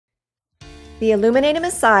The Illuminated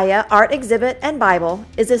Messiah Art Exhibit and Bible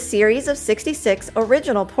is a series of 66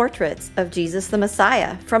 original portraits of Jesus the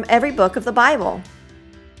Messiah from every book of the Bible.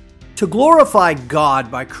 To glorify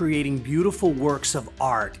God by creating beautiful works of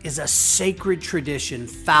art is a sacred tradition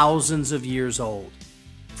thousands of years old.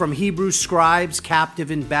 From Hebrew scribes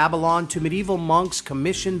captive in Babylon to medieval monks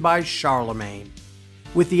commissioned by Charlemagne.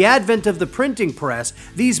 With the advent of the printing press,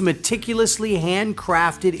 these meticulously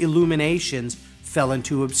handcrafted illuminations fell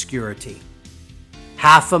into obscurity.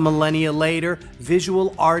 Half a millennia later,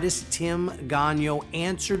 visual artist Tim Gagno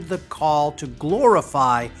answered the call to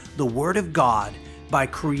glorify the Word of God by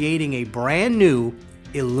creating a brand new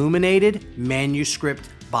illuminated manuscript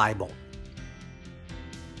Bible.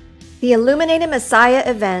 The Illuminated Messiah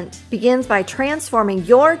event begins by transforming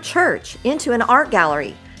your church into an art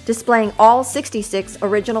gallery, displaying all 66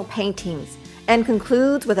 original paintings, and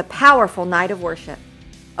concludes with a powerful night of worship.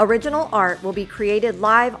 Original art will be created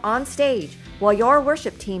live on stage while your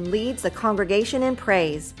worship team leads the congregation in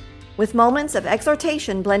praise. With moments of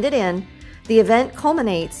exhortation blended in, the event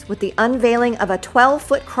culminates with the unveiling of a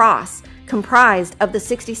 12-foot cross comprised of the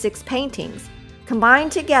 66 paintings,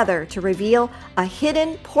 combined together to reveal a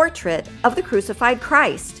hidden portrait of the crucified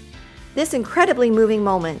Christ. This incredibly moving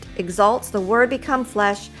moment exalts the Word become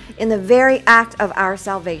flesh in the very act of our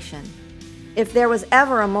salvation. If there was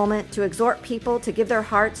ever a moment to exhort people to give their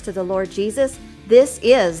hearts to the Lord Jesus, this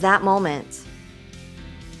is that moment.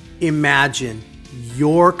 Imagine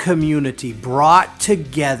your community brought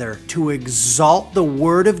together to exalt the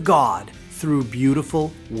Word of God through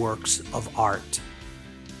beautiful works of art.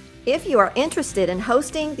 If you are interested in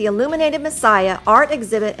hosting the Illuminated Messiah Art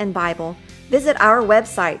Exhibit and Bible, visit our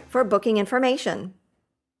website for booking information.